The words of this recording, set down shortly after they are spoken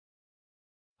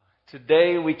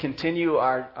Today we continue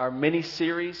our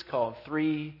mini-series called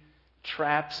Three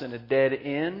Traps and a Dead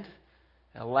End.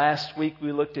 Now, last week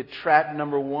we looked at trap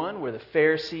number 1, where the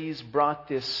Pharisees brought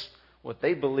this, what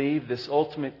they believe, this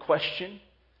ultimate question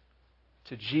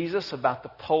to Jesus about the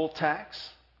poll tax.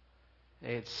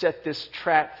 They had set this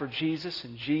trap for Jesus,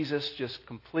 and Jesus just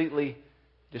completely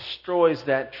destroys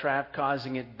that trap,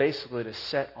 causing it basically to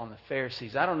set on the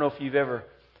Pharisees. I don't know if you've ever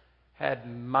had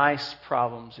mice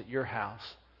problems at your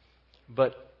house,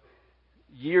 but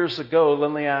years ago,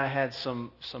 Lindley and I had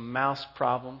some mouse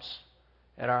problems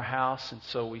at our house, and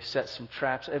so we set some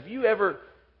traps. Have you ever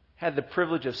had the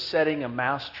privilege of setting a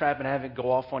mouse trap and having it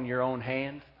go off on your own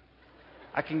hand?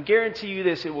 I can guarantee you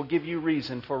this, it will give you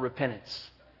reason for repentance.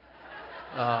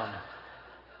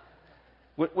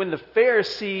 When the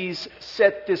Pharisees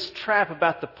set this trap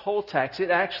about the poll tax,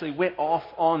 it actually went off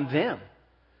on them.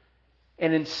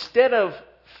 And instead of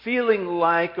feeling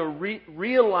like or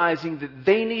realizing that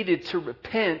they needed to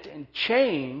repent and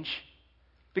change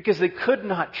because they could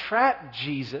not trap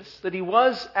Jesus, that He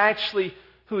was actually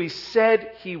who He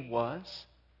said He was,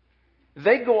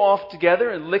 they go off together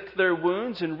and lick their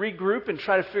wounds and regroup and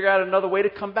try to figure out another way to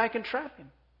come back and trap Him.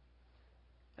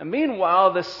 And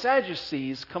meanwhile, the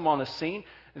Sadducees come on the scene.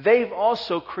 They've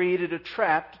also created a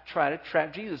trap to try to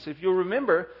trap Jesus. If you'll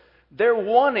remember, the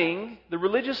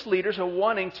religious leaders are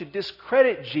wanting to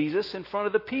discredit Jesus in front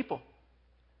of the people.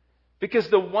 Because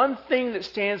the one thing that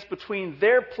stands between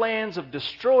their plans of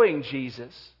destroying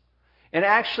Jesus and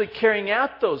actually carrying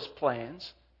out those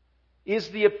plans is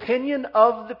the opinion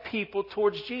of the people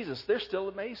towards Jesus. They're still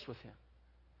amazed with Him.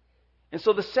 And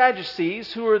so the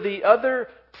Sadducees, who are the other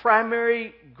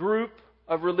primary group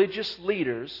of religious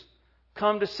leaders,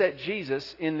 come to set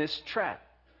Jesus in this trap.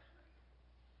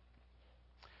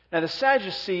 Now the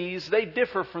Sadducees, they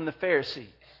differ from the Pharisees.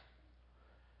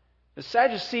 The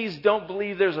Sadducees don't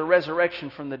believe there's a resurrection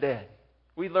from the dead.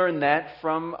 We learn that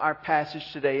from our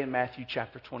passage today in Matthew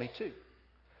chapter 22.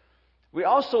 We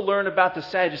also learn about the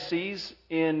Sadducees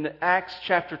in Acts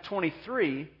chapter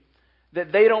 23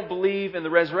 that they don't believe in the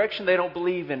resurrection. They don't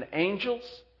believe in angels.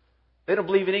 They don't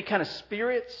believe in any kind of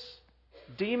spirits,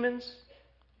 demons.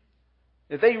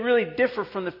 That they really differ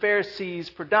from the Pharisees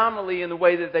predominantly in the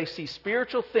way that they see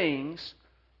spiritual things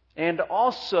and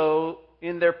also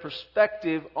in their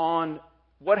perspective on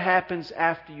what happens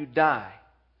after you die.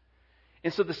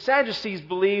 And so the Sadducees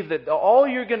believe that all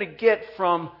you're going to get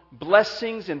from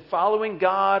blessings and following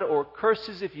God or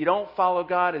curses if you don't follow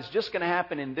God is just going to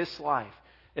happen in this life.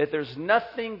 That there's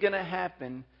nothing going to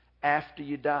happen after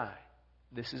you die.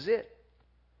 This is it.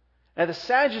 Now the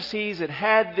Sadducees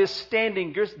had this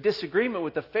standing disagreement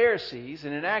with the Pharisees,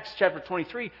 and in Acts chapter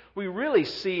 23, we really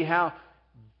see how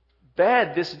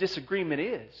bad this disagreement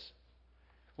is.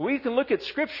 We can look at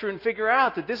Scripture and figure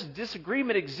out that this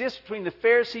disagreement exists between the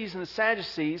Pharisees and the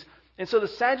Sadducees, and so the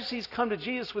Sadducees come to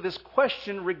Jesus with this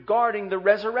question regarding the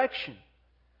resurrection.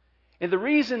 And the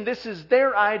reason this is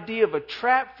their idea of a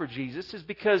trap for Jesus is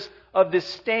because of this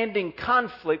standing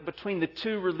conflict between the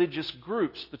two religious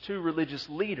groups, the two religious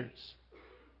leaders.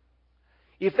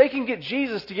 If they can get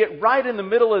Jesus to get right in the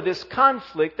middle of this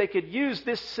conflict, they could use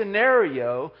this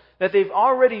scenario that they've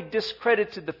already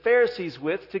discredited the Pharisees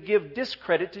with to give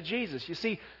discredit to Jesus. You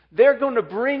see, they're going to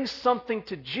bring something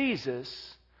to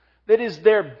Jesus that is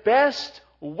their best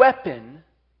weapon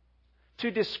to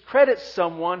discredit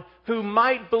someone who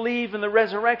might believe in the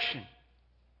resurrection.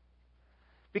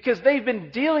 Because they've been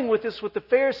dealing with this with the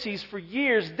Pharisees for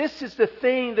years. This is the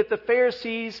thing that the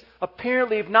Pharisees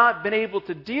apparently have not been able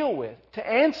to deal with, to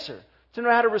answer, to know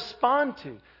how to respond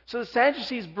to. So the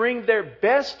Sadducees bring their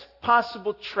best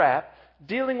possible trap,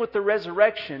 dealing with the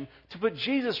resurrection, to put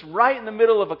Jesus right in the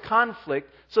middle of a conflict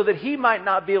so that He might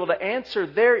not be able to answer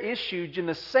their issue in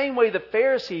the same way the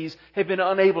Pharisees have been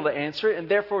unable to answer it, and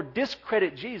therefore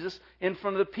discredit Jesus in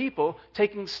front of the people,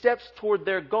 taking steps toward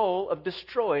their goal of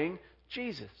destroying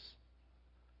Jesus.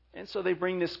 And so they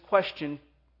bring this question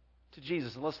to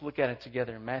Jesus. And let's look at it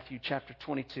together in Matthew chapter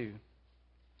 22,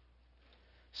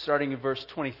 starting in verse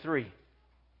 23.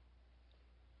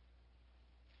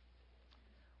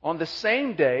 On the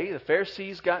same day, the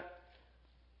Pharisees got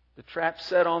the trap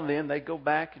set on them. They go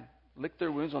back and lick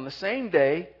their wounds. On the same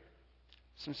day,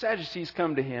 some Sadducees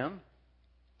come to Him,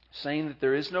 saying that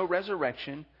there is no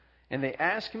resurrection. And they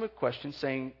ask Him a question,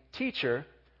 saying, "Teacher,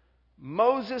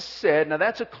 Moses said," now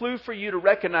that's a clue for you to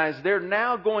recognize they're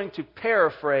now going to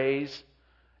paraphrase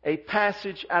a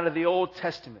passage out of the Old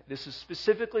Testament. This is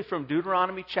specifically from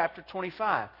Deuteronomy chapter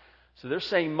 25. So they're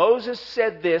saying Moses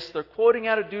said this. They're quoting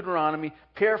out of Deuteronomy,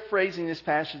 paraphrasing this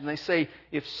passage, and they say,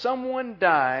 if someone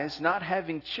dies not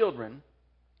having children,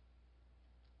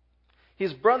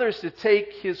 his brothers to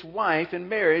take his wife in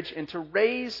marriage and to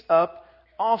raise up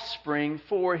offspring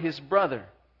for his brother.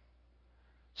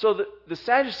 So the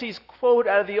Sadducees quote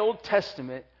out of the Old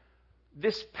Testament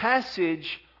this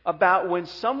passage about when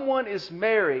someone is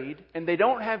married and they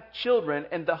don't have children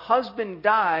and the husband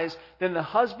dies, then the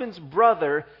husband's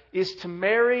brother is to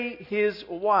marry his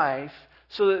wife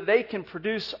so that they can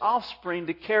produce offspring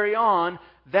to carry on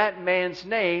that man's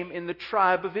name in the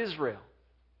tribe of Israel.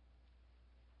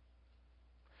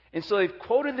 And so they've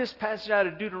quoted this passage out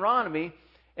of Deuteronomy,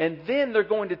 and then they're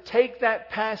going to take that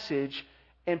passage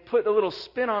and put a little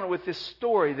spin on it with this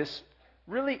story, this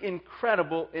really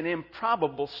incredible and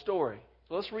improbable story.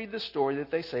 So let's read the story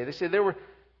that they say. They say, there were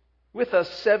with us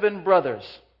 7 brothers.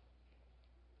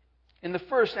 And the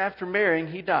first, after marrying,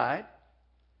 he died.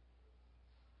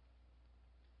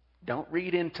 Don't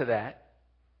read into that.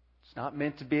 It's not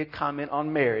meant to be a comment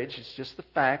on marriage. It's just the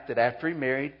fact that after he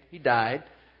married, he died.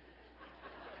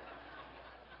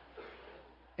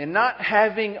 And not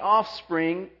having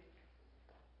offspring,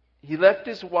 he left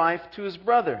his wife to his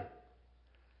brother.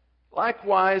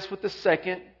 Likewise with the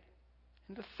second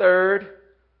and the third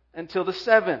until the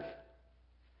 7th.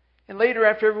 And later,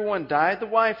 after everyone died, the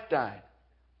wife died.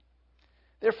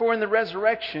 Therefore, in the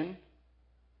resurrection,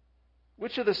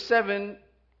 which of the 7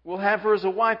 will have her as a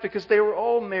wife, because they were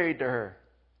all married to her?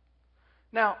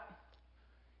 Now,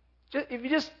 if you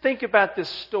just think about this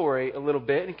story a little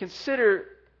bit and consider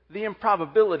the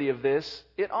improbability of this,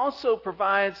 it also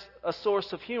provides a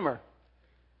source of humor.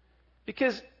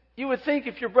 Because you would think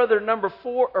if your brother number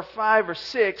 4 or 5 or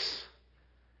 6,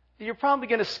 you're probably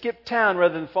going to skip town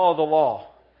rather than follow the law.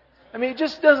 I mean, it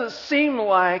just doesn't seem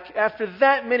like after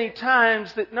that many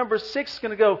times that number 6 is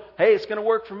going to go, hey, it's going to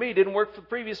work for me. It didn't work for the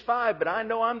previous 5, but I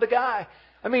know I'm the guy.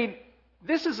 I mean,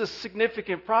 this is a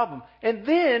significant problem. And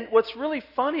then what's really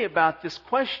funny about this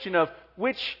question of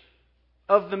which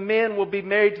of the men will be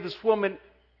married to this woman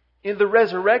in the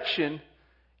resurrection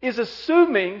is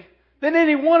assuming that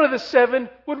any one of the 7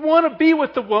 would want to be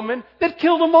with the woman that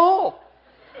killed them all.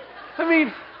 I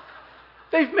mean,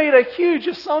 they've made a huge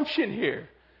assumption here.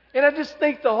 And I just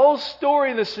think the whole story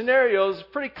and the scenario is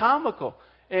pretty comical.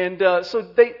 And so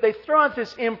they throw out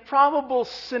this improbable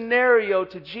scenario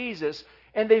to Jesus,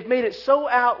 and they've made it so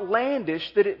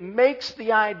outlandish that it makes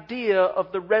the idea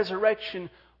of the resurrection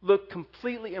look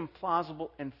completely implausible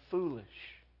and foolish.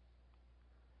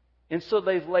 And so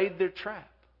they've laid their trap.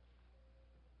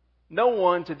 No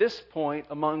one to this point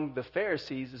among the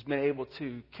Pharisees has been able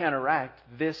to counteract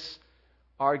this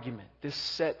argument, this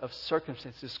set of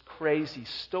circumstances, this crazy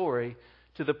story,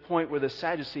 to the point where the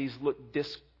Sadducees look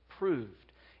disproved.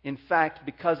 In fact,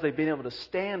 because they've been able to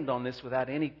stand on this without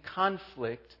any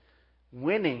conflict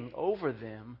winning over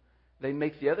them, they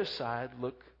make the other side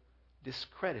look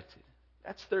discredited.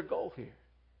 That's their goal here.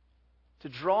 To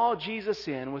draw Jesus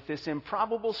in with this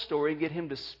improbable story and get him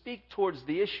to speak towards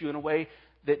the issue in a way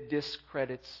that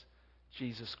discredits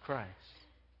Jesus Christ.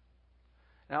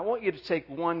 Now, I want you to take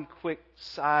one quick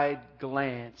side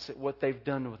glance at what they've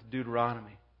done with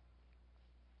Deuteronomy.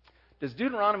 Does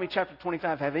Deuteronomy chapter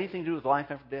 25 have anything to do with life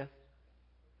after death?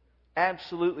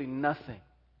 Absolutely nothing.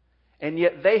 And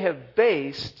yet they have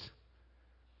based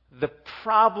the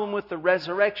problem with the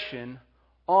resurrection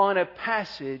on a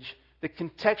passage that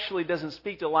contextually doesn't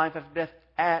speak to life after death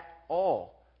at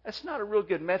all. That's not a real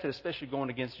good method, especially going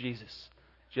against Jesus.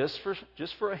 Just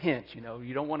for a hint,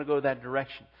 you don't want to go that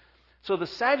direction. So the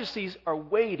Sadducees are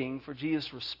waiting for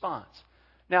Jesus' response.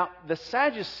 Now, the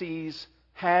Sadducees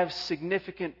have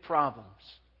significant problems.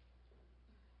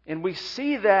 And we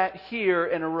see that here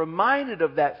and are reminded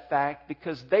of that fact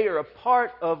because they are a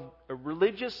part of a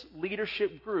religious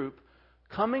leadership group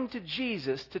coming to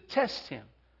Jesus to test him.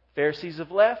 Pharisees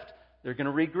have left. They're going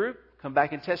to regroup, come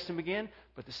back and test him again.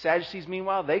 But the Sadducees,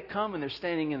 meanwhile, they come and they're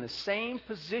standing in the same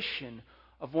position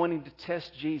of wanting to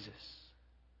test Jesus.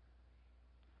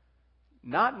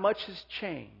 Not much has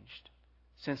changed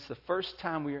since the first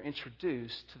time we were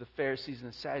introduced to the Pharisees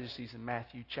and the Sadducees in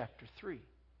Matthew chapter 3. If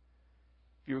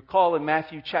you recall in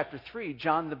Matthew chapter 3,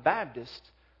 John the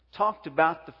Baptist talked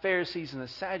about the Pharisees and the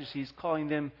Sadducees, calling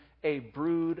them a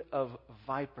brood of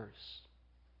vipers,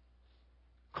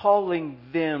 calling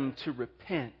them to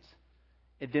repent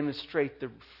and demonstrate the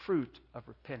fruit of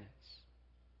repentance.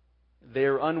 They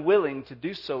are unwilling to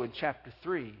do so in chapter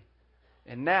 3.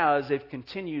 And now, as they've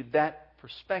continued that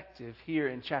perspective here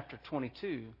in chapter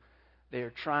 22, they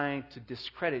are trying to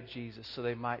discredit Jesus so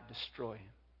they might destroy him.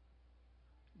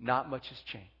 Not much has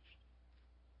changed.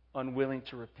 Unwilling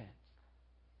to repent.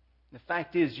 The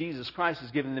fact is, Jesus Christ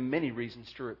has given them many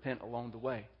reasons to repent along the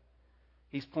way.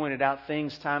 He's pointed out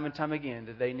things time and time again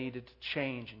that they needed to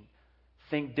change and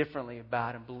think differently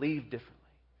about and believe differently.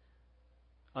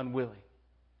 Unwilling.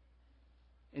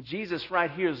 And Jesus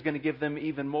right here is going to give them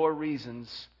even more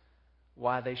reasons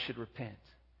why they should repent.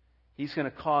 He's going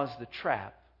to cause the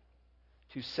trap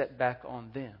to set back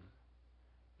on them,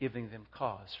 giving them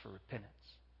cause for repentance.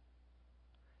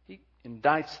 He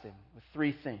indicts them with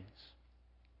three things.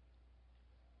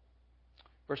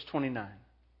 Verse 29.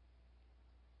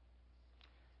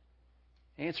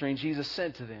 Answering, Jesus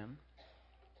said to them,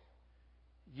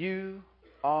 "You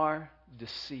are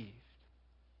deceived."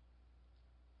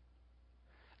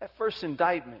 That first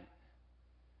indictment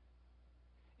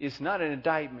is not an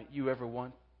indictment you ever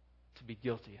want to be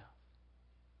guilty of.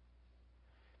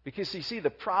 Because you see, the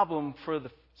problem for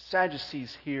the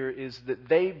Sadducees here is that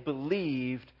they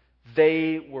believed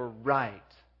they were right.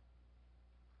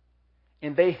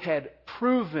 And they had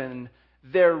proven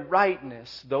their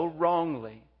rightness, though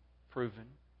wrongly proven,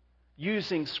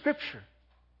 using Scripture.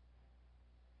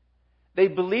 They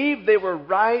believed they were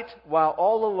right while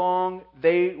all along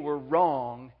they were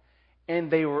wrong,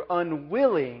 and they were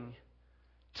unwilling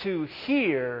to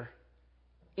hear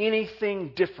anything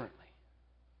differently.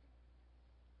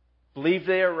 Believed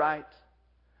they are right,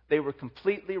 they were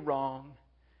completely wrong,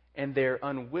 and they're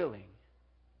unwilling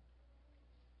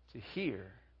to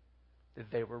hear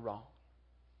that they were wrong.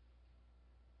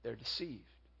 They're deceived.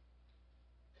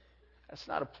 That's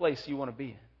not a place you want to be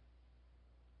in.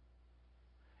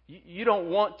 You don't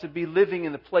want to be living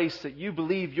in the place that you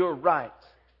believe you're right,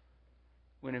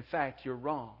 when in fact you're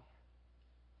wrong.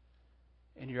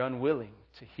 And you're unwilling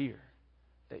to hear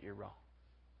that you're wrong.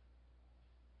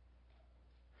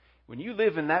 When you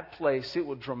live in that place, it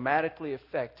will dramatically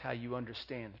affect how you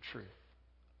understand the truth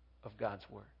of God's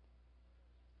Word.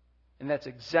 And that's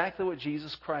exactly what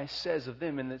Jesus Christ says of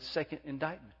them in the second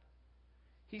indictment.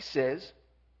 He says,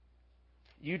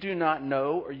 "You do not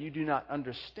know or you do not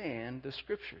understand the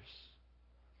Scriptures."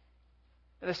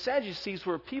 And the Sadducees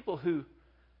were people who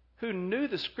knew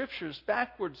the Scriptures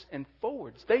backwards and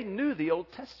forwards. They knew the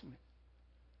Old Testament.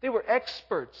 They were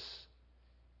experts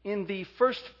in the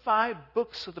first 5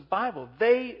 books of the Bible.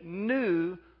 They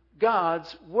knew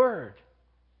God's Word.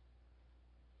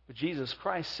 But Jesus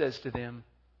Christ says to them,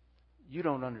 "You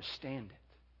don't understand it."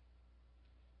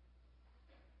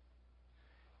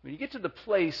 When you get to the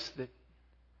place that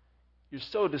you're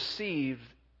so deceived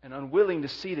and unwilling to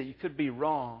see that you could be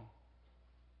wrong,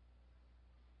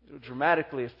 it will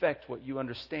dramatically affect what you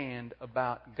understand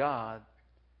about God,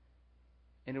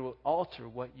 and it will alter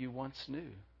what you once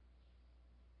knew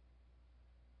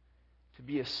to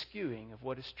be a skewing of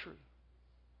what is true.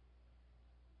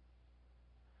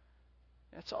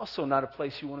 That's also not a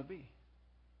place you want to be.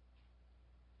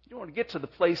 You don't want to get to the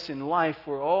place in life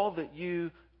where all that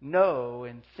you know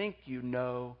and think you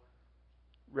know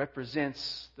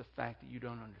represents the fact that you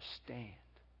don't understand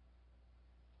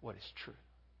what is true.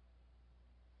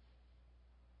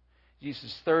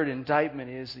 Jesus' third indictment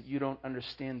is that you don't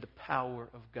understand the power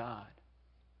of God.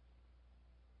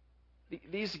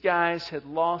 These guys had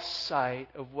lost sight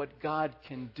of what God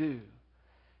can do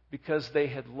because they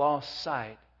had lost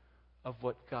sight of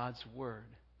what God's Word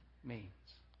means.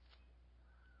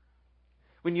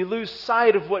 When you lose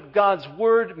sight of what God's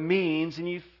Word means and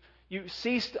you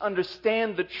cease to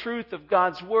understand the truth of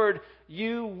God's Word,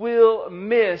 you will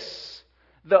miss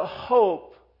the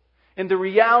hope and the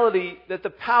reality that the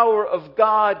power of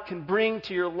God can bring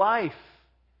to your life.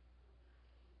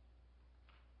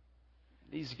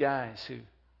 These guys who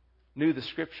knew the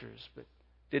Scriptures but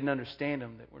didn't understand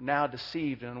them, that were now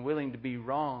deceived and unwilling to be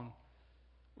wrong,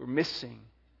 were missing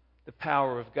the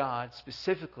power of God,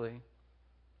 specifically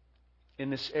in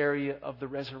this area of the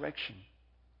resurrection.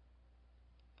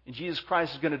 And Jesus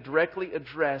Christ is going to directly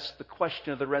address the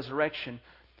question of the resurrection.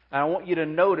 And I want you to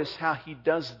notice how He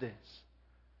does this.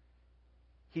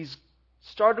 He's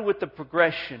started with the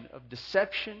progression of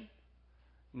deception,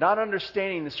 not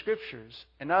understanding the Scriptures,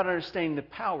 and not understanding the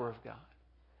power of God.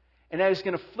 And now He's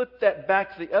going to flip that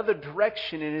back to the other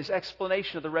direction in His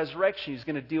explanation of the resurrection. He's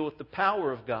going to deal with the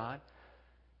power of God,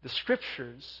 the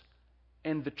Scriptures,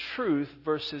 and the truth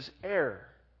versus error.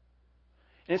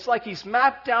 And it's like He's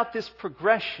mapped out this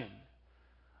progression.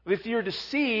 If you're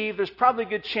deceived, there's probably a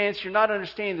good chance you're not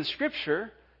understanding the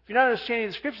Scripture. If you're not understanding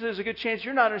the Scripture, there's a good chance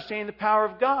you're not understanding the power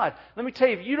of God. Let me tell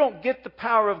you, if you don't get the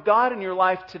power of God in your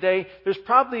life today, there's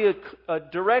probably a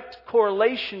direct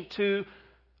correlation to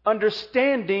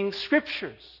understanding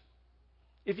Scriptures.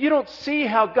 If you don't see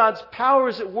how God's power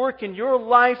is at work in your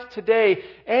life today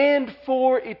and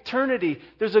for eternity,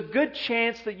 there's a good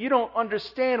chance that you don't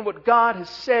understand what God has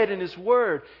said in His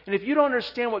Word. And if you don't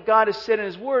understand what God has said in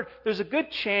His Word, there's a good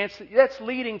chance that that's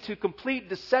leading to complete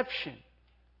deception.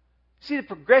 See the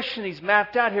progression He's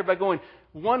mapped out here by going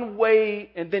one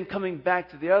way and then coming back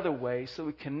to the other way so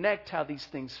we connect how these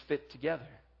things fit together.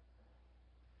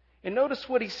 And notice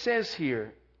what He says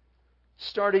here,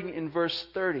 starting in verse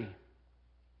 30.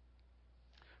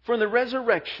 For in the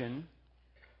resurrection,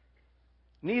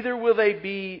 neither will they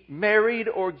be married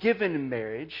or given in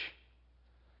marriage,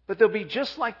 but they'll be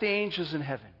just like the angels in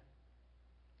heaven.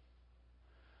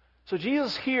 So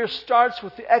Jesus here starts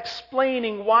with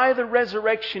explaining why the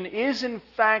resurrection is in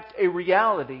fact a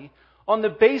reality on the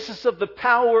basis of the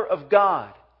power of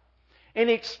God. And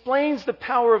He explains the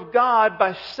power of God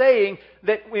by saying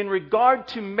that in regard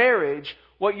to marriage,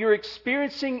 what you're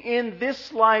experiencing in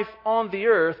this life on the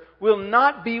earth will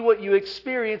not be what you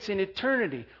experience in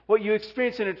eternity. What you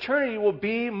experience in eternity will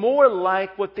be more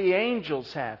like what the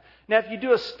angels have. Now, if you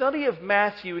do a study of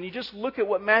Matthew and you just look at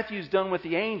what Matthew's done with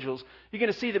the angels, you're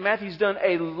going to see that Matthew's done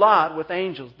a lot with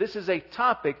angels. This is a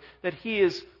topic that he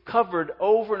has covered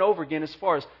over and over again as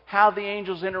far as how the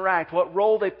angels interact, what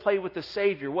role they play with the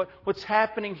Savior, what's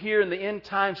happening here in the end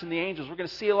times in the angels. We're going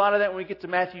to see a lot of that when we get to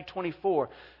Matthew 24.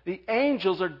 The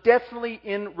angels are definitely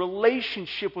in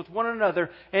relationship with one another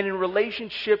and in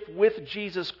relationship with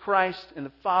Jesus Christ and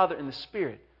the Father and the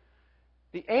Spirit.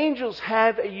 The angels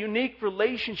have a unique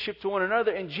relationship to one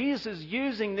another, and Jesus is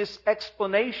using this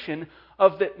explanation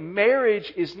of that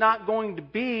marriage is not going to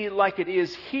be like it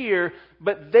is here,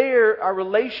 but there our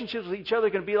relationships with each other are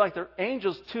going to be like the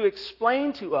angels to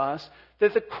explain to us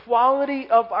that the quality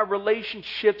of our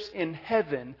relationships in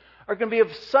heaven are going to be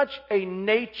of such a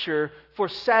nature for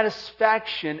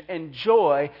satisfaction and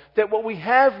joy that what we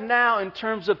have now in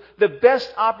terms of the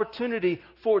best opportunity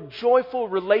for joyful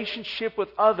relationship with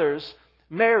others,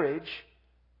 marriage,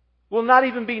 will not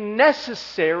even be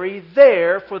necessary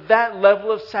there for that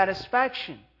level of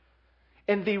satisfaction.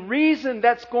 And the reason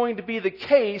that's going to be the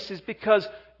case is because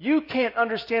you can't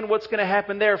understand what's going to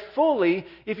happen there fully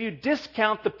if you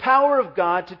discount the power of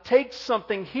God to take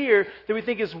something here that we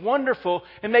think is wonderful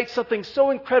and make something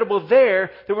so incredible there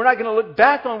that we're not going to look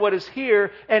back on what is here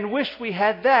and wish we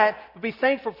had that, but be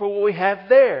thankful for what we have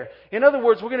there. In other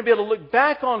words, we're going to be able to look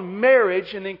back on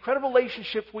marriage and the incredible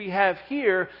relationship we have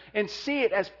here and see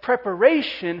it as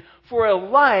preparation for a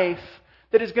life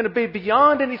that is going to be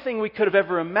beyond anything we could have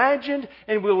ever imagined,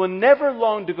 and we will never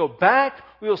long to go back.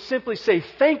 We will simply say,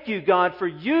 thank you, God, for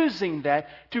using that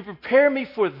to prepare me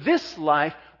for this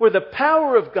life where the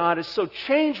power of God has so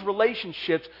changed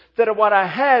relationships that what I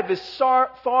have is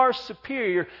far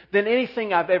superior than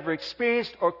anything I've ever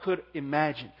experienced or could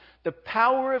imagine. The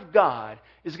power of God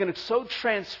is going to so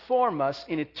transform us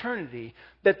in eternity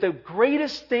that the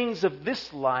greatest things of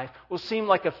this life will seem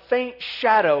like a faint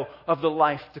shadow of the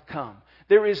life to come.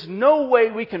 There is no way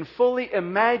we can fully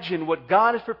imagine what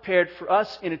God has prepared for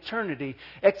us in eternity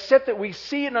except that we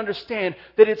see and understand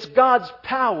that it's God's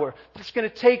power that's going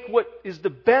to take what is the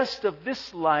best of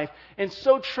this life and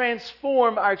so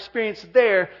transform our experience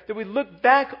there that we look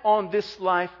back on this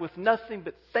life with nothing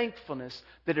but thankfulness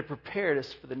that it prepared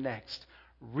us for the next.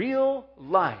 Real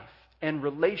life and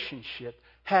relationship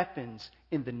happens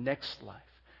in the next life.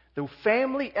 The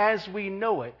family as we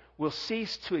know it will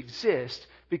cease to exist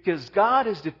because God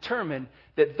has determined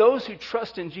that those who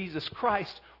trust in Jesus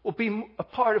Christ will be a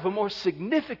part of a more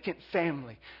significant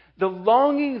family. The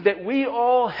longing that we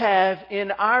all have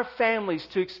in our families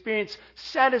to experience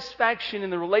satisfaction in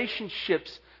the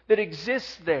relationships that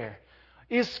exist there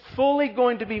is fully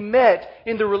going to be met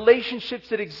in the relationships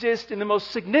that exist in the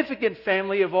most significant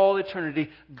family of all eternity,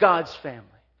 God's family.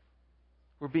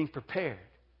 We're being prepared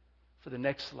for the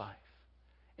next life.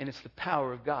 And it's the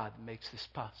power of God that makes this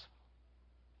possible.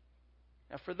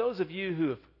 Now, for those of you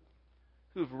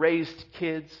who have raised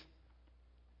kids,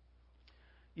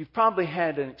 you've probably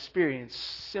had an experience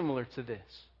similar to this.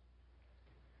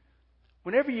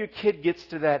 Whenever your kid gets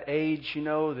to that age,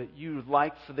 that you would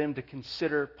like for them to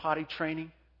consider potty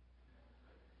training,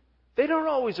 they don't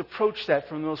always approach that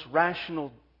from the most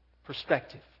rational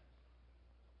perspective.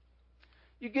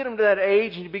 You get them to that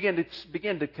age and you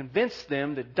begin to convince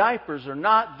them that diapers are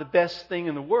not the best thing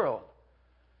in the world.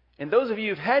 And those of you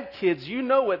who've had kids, you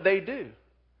know what they do.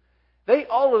 They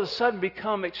all of a sudden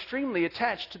become extremely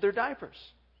attached to their diapers.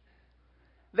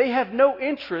 They have no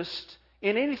interest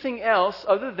in anything else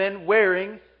other than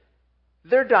wearing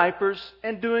their diapers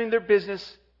and doing their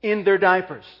business in their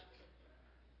diapers.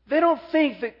 They don't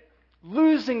think that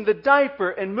losing the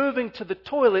diaper and moving to the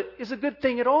toilet is a good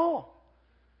thing at all.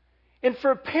 And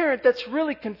for a parent, that's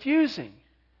really confusing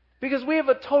because we have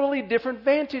a totally different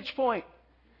vantage point.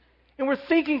 And we're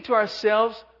thinking to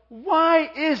ourselves,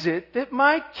 why is it that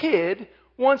my kid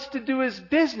wants to do his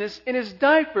business in his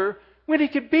diaper when he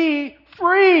could be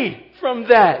free from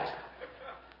that?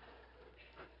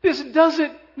 This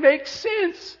doesn't make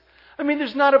sense. I mean,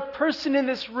 there's not a person in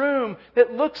this room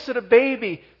that looks at a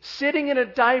baby sitting in a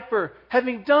diaper,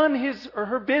 having done his or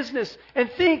her business,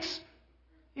 and thinks,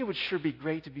 it would sure be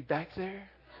great to be back there.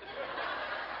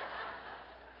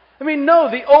 I mean, no,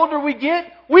 the older we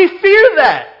get, we fear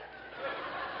that.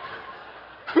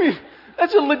 I mean,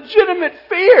 that's a legitimate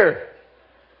fear.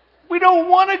 We don't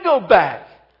want to go back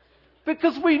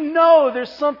because we know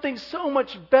there's something so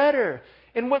much better.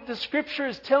 And what the Scripture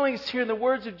is telling us here in the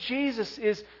words of Jesus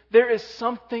is there is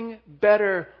something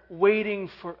better waiting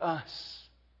for us,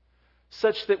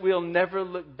 such that we'll never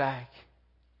look back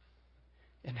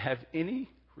and have any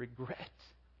regret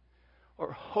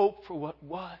or hope for what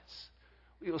was.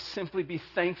 We will simply be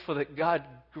thankful that God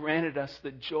granted us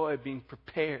the joy of being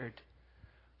prepared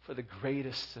for the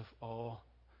greatest of all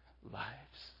lives.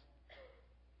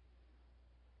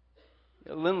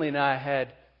 Lindley and I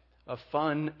had a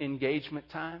fun engagement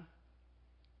time.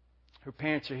 Her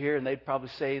parents are here, and they'd probably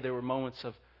say there were moments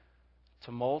of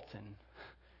tumult and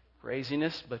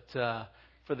craziness, but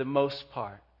for the most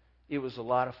part, it was a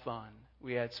lot of fun.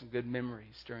 We had some good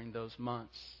memories during those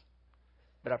months.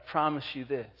 But I promise you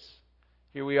this,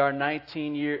 here we are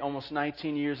almost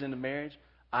 19 years into marriage.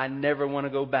 I never want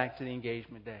to go back to the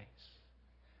engagement days.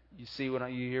 You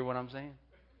hear what I'm saying?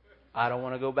 I don't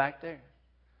want to go back there.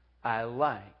 I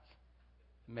like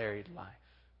married life.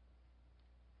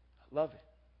 I love it.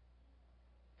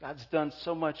 God's done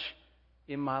so much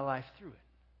in my life through it.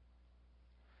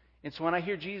 And so when I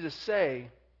hear Jesus say,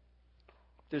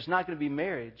 there's not going to be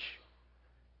marriage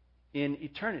in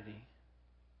eternity,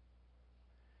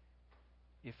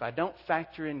 if I don't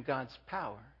factor in God's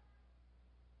power,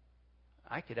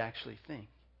 I could actually think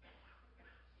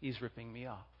He's ripping me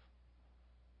off.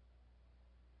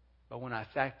 But when I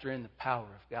factor in the power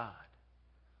of God,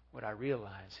 what I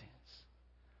realize is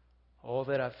all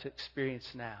that I've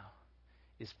experienced now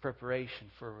is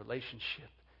preparation for a relationship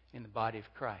in the body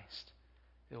of Christ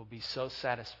that will be so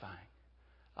satisfying,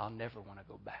 I'll never want to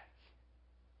go back.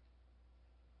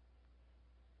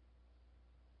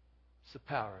 It's the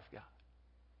power of God.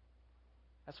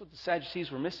 That's what the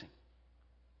Sadducees were missing.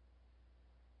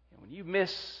 And when you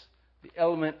miss the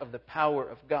element of the power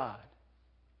of God,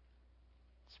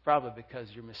 it's probably because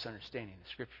you're misunderstanding the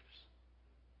Scriptures.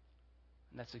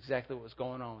 And that's exactly what was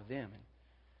going on with them. And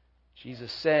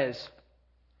Jesus says,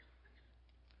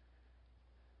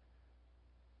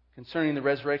 concerning the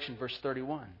resurrection, verse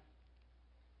 31,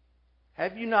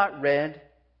 have you not read?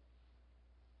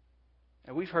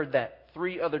 And we've heard that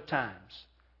 3 other times.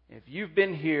 If you've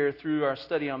been here through our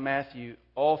study on Matthew,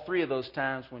 all 3 of those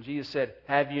times when Jesus said,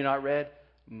 have you not read?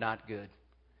 Not good.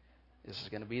 This is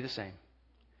going to be the same.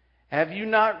 Have you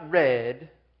not read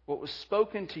what was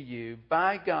spoken to you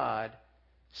by God,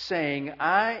 saying,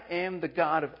 I am the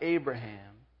God of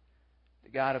Abraham, the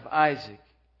God of Isaac,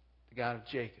 the God of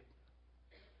Jacob?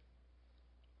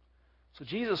 So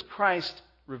Jesus Christ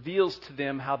reveals to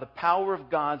them how the power of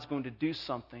God's going to do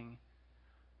something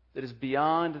that is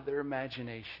beyond their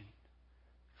imagination,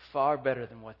 far better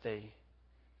than what they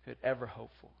could ever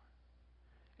hope for.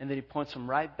 And then He points them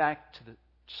right back to the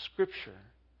Scripture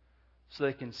so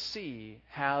they can see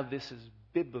how this is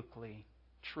biblically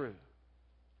true.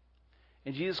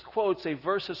 And Jesus quotes a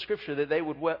verse of Scripture that they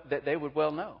would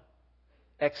well know.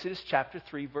 Exodus chapter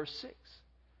 3, verse 6.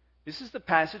 This is the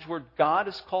passage where God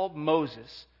has called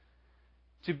Moses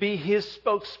to be His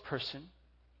spokesperson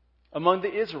among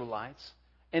the Israelites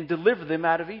and deliver them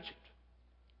out of Egypt.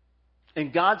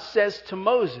 And God says to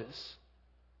Moses,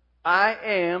 I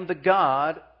am the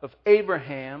God of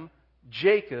Abraham,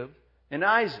 Jacob, and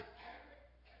Isaac.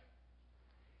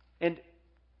 And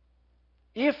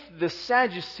if the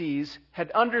Sadducees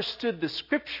had understood the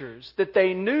Scriptures that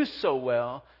they knew so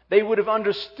well, they would have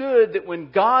understood that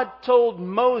when God told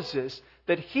Moses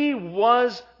that He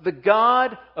was the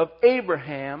God of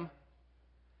Abraham,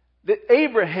 that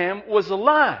Abraham was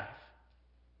alive.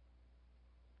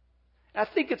 I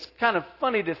think it's kind of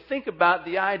funny to think about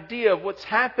the idea of what's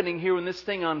happening here when this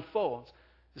thing unfolds.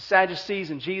 The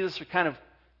Sadducees and Jesus are kind of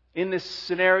in this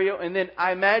scenario, and then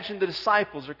I imagine the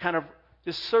disciples are kind of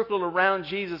just circled around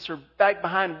Jesus or back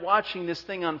behind watching this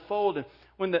thing unfold. And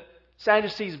when the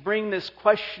Sadducees bring this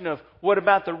question of what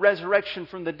about the resurrection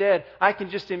from the dead, I can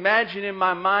just imagine in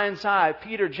my mind's eye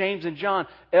Peter, James, and John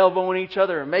elbowing each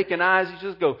other and making eyes. You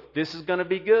just go, this is going to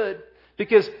be good.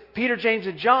 Because Peter, James,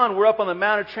 and John were up on the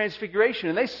Mount of Transfiguration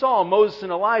and they saw Moses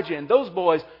and Elijah, and those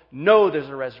boys know there's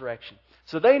a resurrection.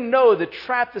 So they know the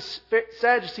trap the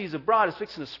Sadducees have brought is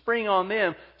fixing to spring on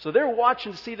them. So they're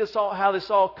watching to see how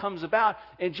this all comes about.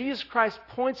 And Jesus Christ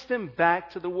points them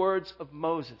back to the words of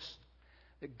Moses.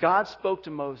 That God spoke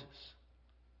to Moses.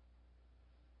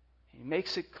 He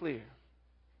makes it clear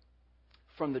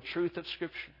from the truth of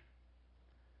Scripture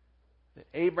that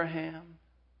Abraham,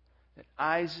 that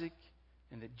Isaac,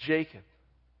 and that Jacob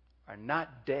are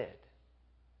not dead,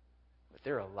 but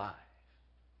they're alive.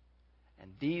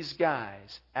 And these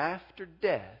guys, after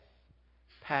death,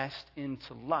 passed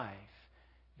into life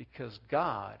because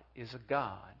God is a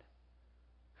God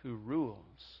who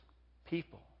rules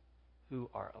people who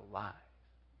are alive.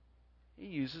 He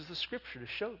uses the Scripture to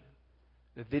show them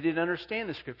that they didn't understand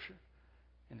the Scripture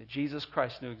and that Jesus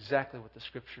Christ knew exactly what the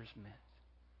Scriptures meant.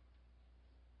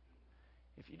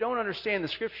 If you don't understand the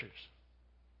Scriptures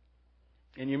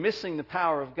and you're missing the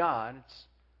power of God, it's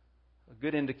a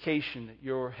good indication that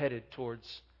you're headed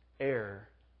towards error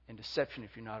and deception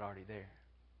if you're not already there.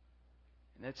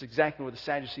 And that's exactly what the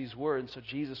Sadducees were, and so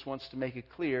Jesus wants to make it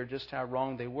clear just how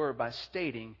wrong they were by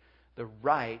stating the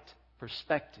right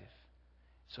perspective.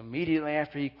 So immediately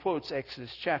after he quotes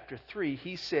Exodus chapter 3,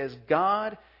 he says,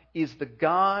 God is the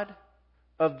God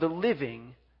of the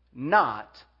living,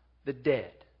 not the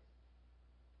dead.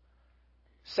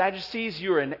 Sadducees,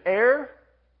 you're in error,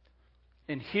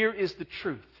 and here is the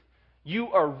truth.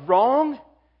 You are wrong,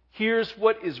 here's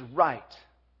what is right.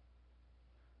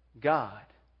 God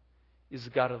is the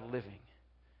God of the living.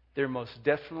 There most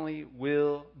definitely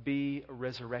will be a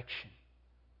resurrection.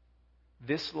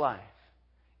 This life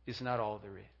is not all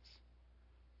there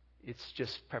is. It's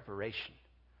just preparation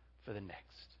for the next.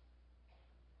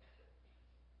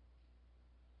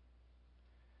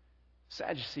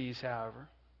 Sadducees, however,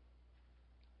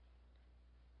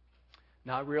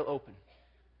 not real open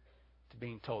to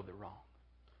being told they're wrong.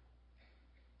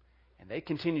 And they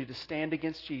continue to stand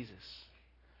against Jesus.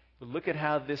 But look at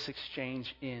how this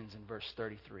exchange ends in verse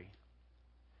 33.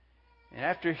 And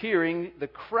after hearing, the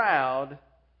crowd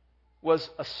was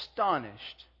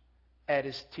astonished at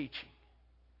his teaching.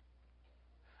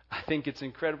 I think it's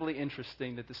incredibly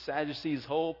interesting that the Sadducees'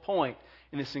 whole point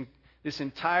in this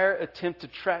entire attempt to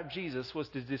trap Jesus was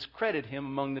to discredit him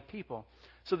among the people,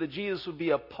 so that Jesus would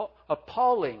be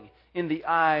appalling in the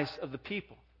eyes of the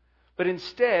people. But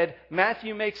instead,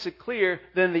 Matthew makes it clear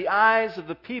that in the eyes of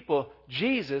the people,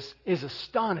 Jesus is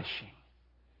astonishing.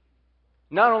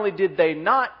 Not only did they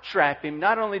not trap him,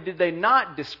 not only did they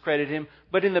not discredit him,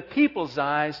 but in the people's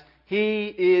eyes, he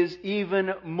is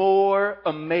even more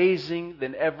amazing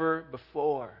than ever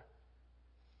before.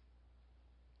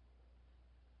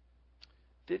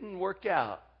 Didn't work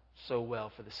out so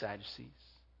well for the Sadducees.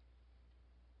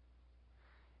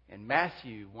 And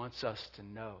Matthew wants us to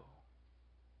know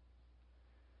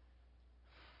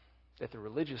that the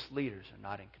religious leaders are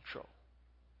not in control.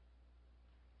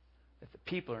 That the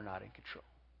people are not in control.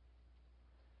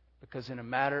 Because in a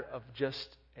matter of just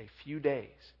a few days,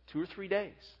 2 or 3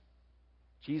 days,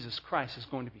 Jesus Christ is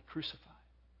going to be crucified.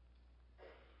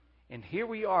 And here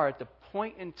we are at the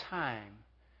point in time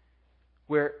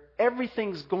where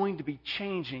everything's going to be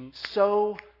changing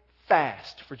so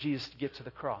fast for Jesus to get to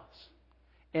the cross.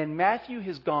 And Matthew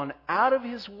has gone out of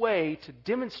his way to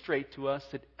demonstrate to us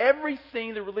that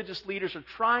everything the religious leaders are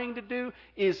trying to do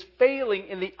is failing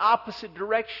in the opposite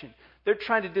direction. They're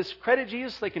trying to discredit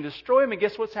Jesus. They can destroy him, and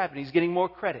guess what's happening? He's getting more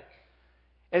credit.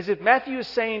 As if Matthew is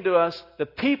saying to us, the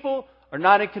people are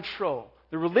not in control.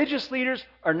 The religious leaders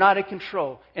are not in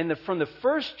control. And from the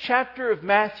first chapter of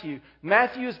Matthew,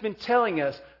 Matthew has been telling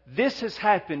us this has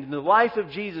happened in the life of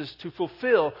Jesus to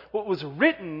fulfill what was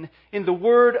written in the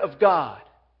Word of God.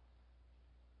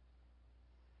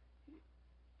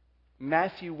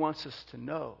 Matthew wants us to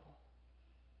know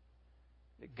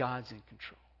that God's in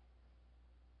control.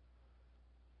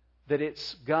 That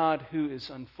it's God who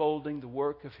is unfolding the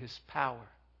work of His power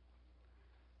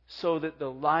so that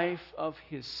the life of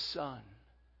His Son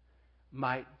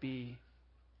might be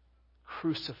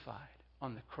crucified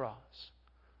on the cross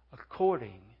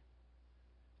according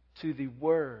to the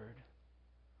Word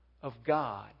of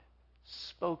God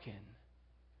spoken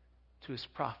to His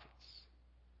prophets.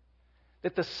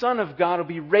 That the Son of God will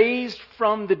be raised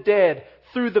from the dead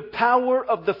through the power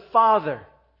of the Father,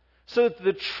 so that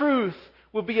the truth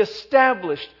will be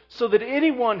established, so that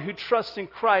anyone who trusts in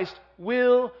Christ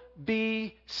will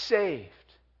be saved.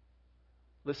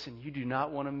 Listen, you do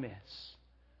not want to miss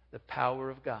the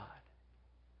power of God,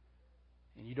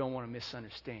 and you don't want to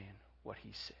misunderstand what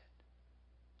He said.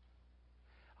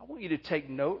 I want you to take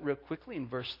note real quickly in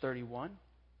verse 31.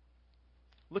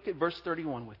 Look at verse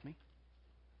 31 with me.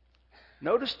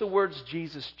 Notice the words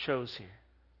Jesus chose here.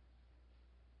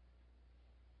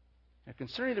 Now,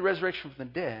 concerning the resurrection from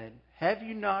the dead, have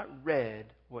you not read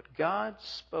what God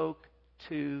spoke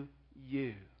to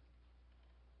you?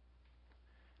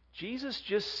 Jesus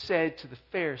just said to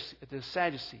the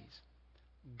Sadducees,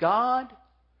 God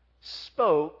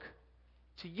spoke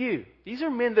to you. These are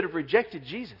men that have rejected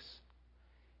Jesus.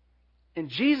 And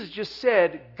Jesus just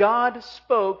said, God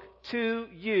spoke to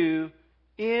you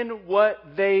in what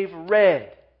they've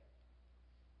read.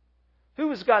 Who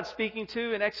was God speaking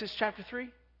to in Exodus chapter 3?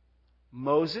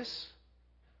 Moses.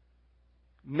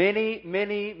 Many,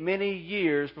 many, many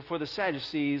years before the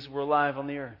Sadducees were alive on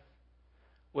the earth.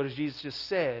 What has Jesus just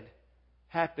said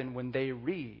happened when they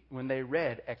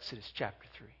read Exodus chapter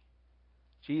 3.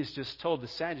 Jesus just told the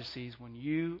Sadducees, when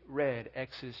you read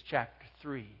Exodus chapter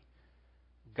 3,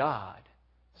 God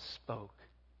spoke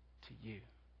to you.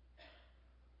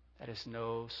 That is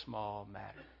no small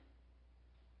matter.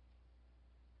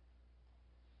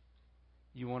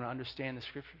 You want to understand the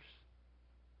Scriptures?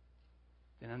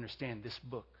 Then understand this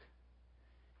book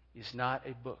is not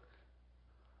a book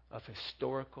of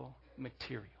historical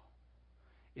material.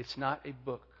 It's not a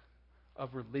book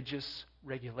of religious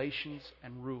regulations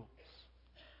and rules.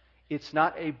 It's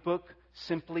not a book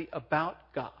simply about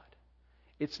God.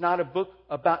 It's not a book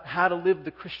about how to live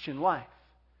the Christian life.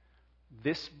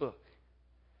 This book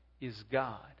is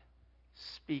God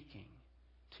speaking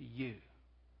to you,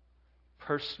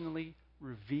 personally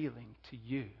revealing to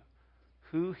you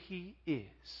who He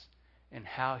is and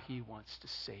how He wants to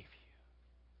save you.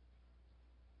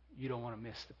 You don't want to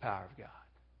miss the power of God.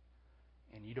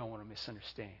 And you don't want to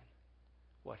misunderstand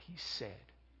what He said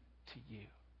to you.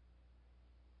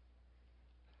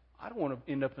 I don't want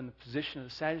to end up in the position of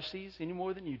the Sadducees any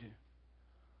more than you do.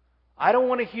 I don't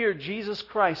want to hear Jesus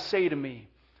Christ say to me,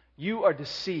 you are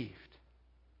deceived.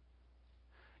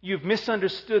 You've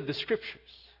misunderstood the Scriptures.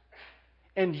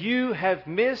 And you have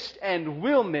missed and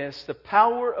will miss the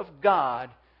power of God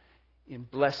in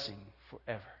blessing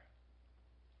forever.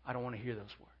 I don't want to hear those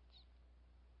words.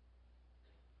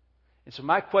 And so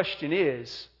my question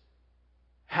is,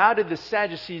 how did the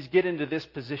Sadducees get into this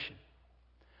position?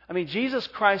 I mean, Jesus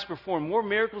Christ performed more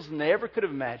miracles than they ever could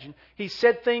have imagined. He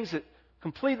said things that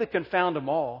completely confound them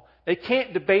all. They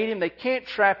can't debate Him. They can't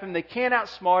trap Him. They can't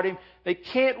outsmart Him. They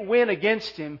can't win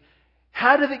against Him.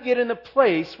 How did it get in a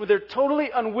place where they're totally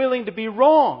unwilling to be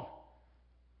wrong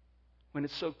when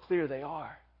it's so clear they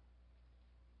are?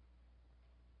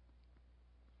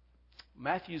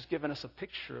 Matthew's given us a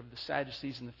picture of the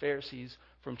Sadducees and the Pharisees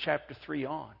from chapter 3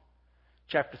 on.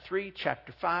 Chapter 3,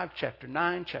 chapter 5, chapter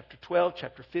 9, chapter 12,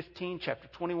 chapter 15, chapter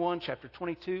 21, chapter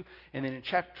 22, and then in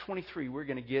chapter 23 we're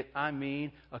going to get,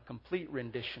 a complete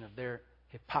rendition of their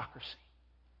hypocrisy.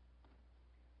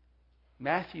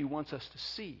 Matthew wants us to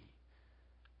see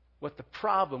what the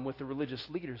problem with the religious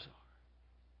leaders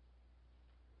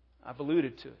are. I've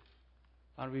alluded to it.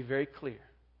 I want to be very clear.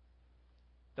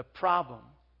 The problem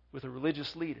with the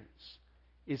religious leaders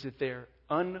is that they're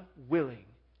unwilling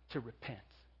to repent.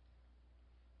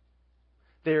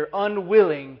 They're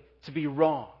unwilling to be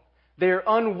wrong. They're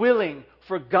unwilling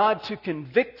for God to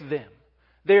convict them.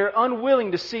 They're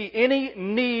unwilling to see any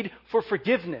need for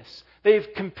forgiveness. They've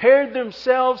compared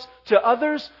themselves to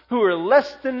others who are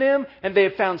less than them, and they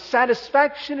have found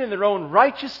satisfaction in their own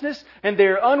righteousness, and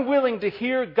they're unwilling to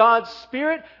hear God's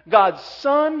Spirit, God's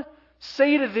Son,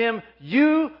 say to them,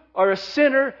 you are a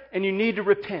sinner and you need to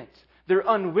repent. Their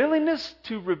unwillingness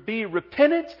to be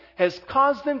repentant has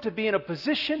caused them to be in a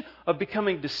position of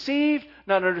becoming deceived,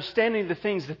 not understanding the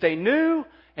things that they knew,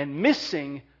 and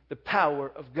missing the power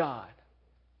of God.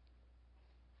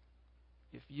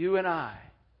 If you and I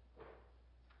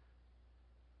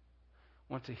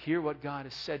want to hear what God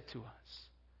has said to us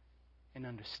and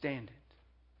understand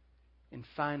it and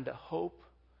find the hope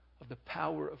of the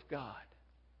power of God,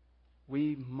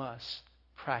 we must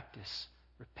practice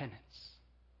repentance.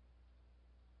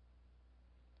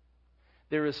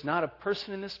 There is not a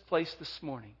person in this place this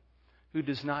morning who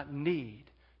does not need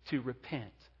to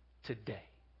repent today.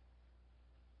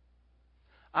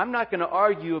 I'm not going to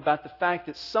argue about the fact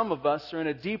that some of us are in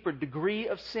a deeper degree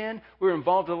of sin. We're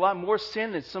involved in a lot more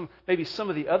sin than maybe some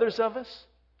of the others of us.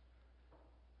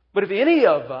 But if any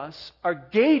of us are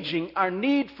gauging our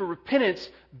need for repentance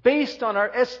based on our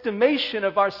estimation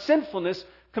of our sinfulness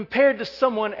compared to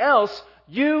someone else,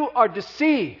 you are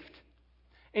deceived.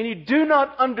 And you do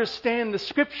not understand the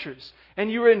Scriptures. And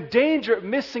you are in danger of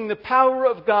missing the power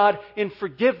of God in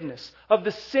forgiveness of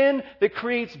the sin that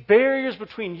creates barriers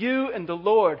between you and the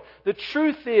Lord. The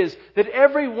truth is that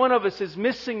every one of us is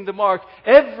missing the mark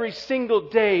every single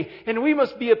day. And we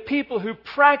must be a people who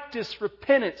practice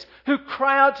repentance, who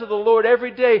cry out to the Lord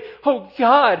every day, oh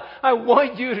God, I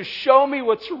want you to show me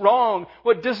what's wrong,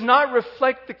 what does not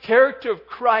reflect the character of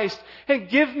Christ, and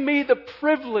give me the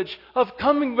privilege of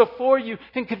coming before you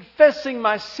and confessing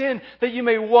my sin, that you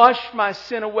may wash my my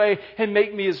sin away and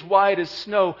make me as white as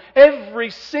snow. Every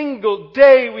single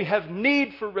day we have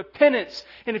need for repentance.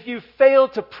 And if you fail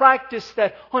to practice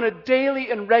that on a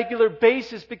daily and regular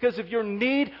basis because of your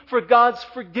need for God's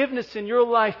forgiveness in your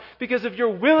life, because of your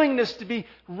willingness to be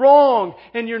wrong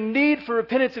and your need for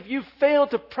repentance, if you fail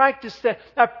to practice that,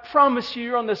 I promise you,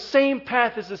 you're on the same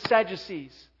path as the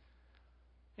Sadducees.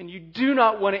 And you do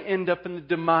not want to end up in the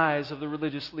demise of the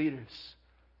religious leaders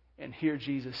and hear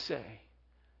Jesus say,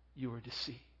 you were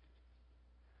deceived.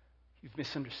 You've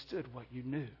misunderstood what you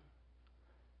knew,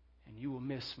 and you will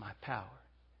miss my power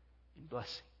and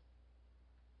blessing.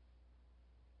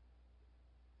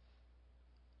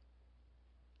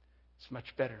 It's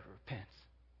much better to repent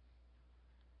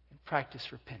and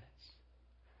practice repentance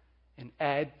and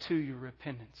add to your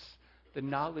repentance the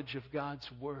knowledge of God's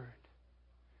Word,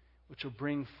 which will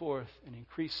bring forth an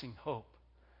increasing hope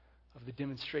of the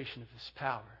demonstration of His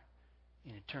power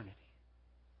in eternity.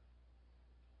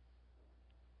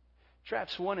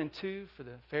 Traps 1 and 2 for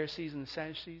the Pharisees and the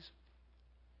Sadducees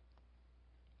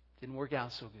didn't work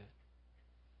out so good.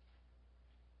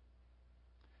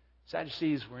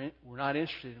 Sadducees were not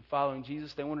interested in following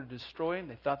Jesus. They wanted to destroy Him.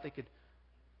 They thought they could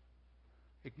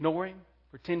ignore Him,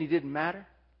 pretend He didn't matter.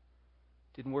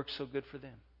 Didn't work so good for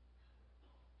them.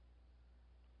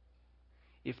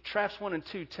 If traps 1 and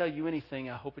 2 tell you anything,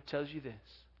 I hope it tells you this: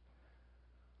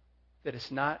 that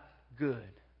it's not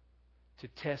good to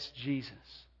test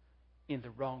Jesus in the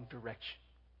wrong direction.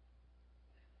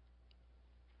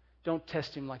 Don't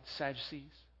test Him like the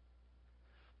Sadducees,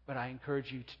 but I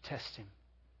encourage you to test Him.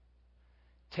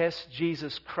 Test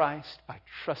Jesus Christ by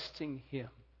trusting Him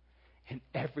in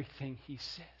everything He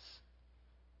says.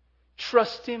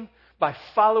 Trust Him by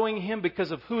following Him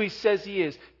because of who He says He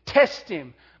is. Test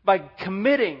Him by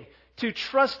committing to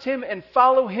trust Him and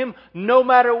follow Him no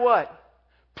matter what.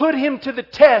 Put Him to the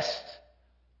test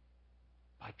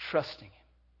by trusting Him,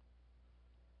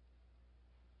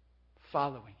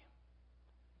 following Him,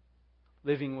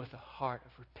 living with a heart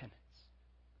of repentance.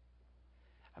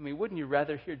 I mean, wouldn't you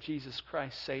rather hear Jesus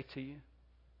Christ say to you,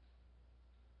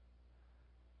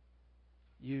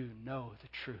 you know the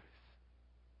truth.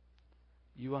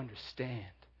 You understand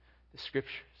the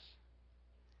Scriptures.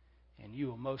 And you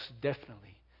will most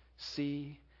definitely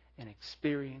see and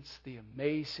experience the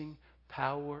amazing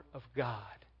power of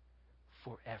God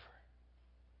forever.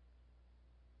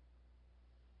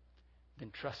 Then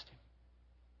trust Him.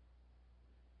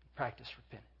 Practice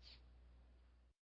repentance.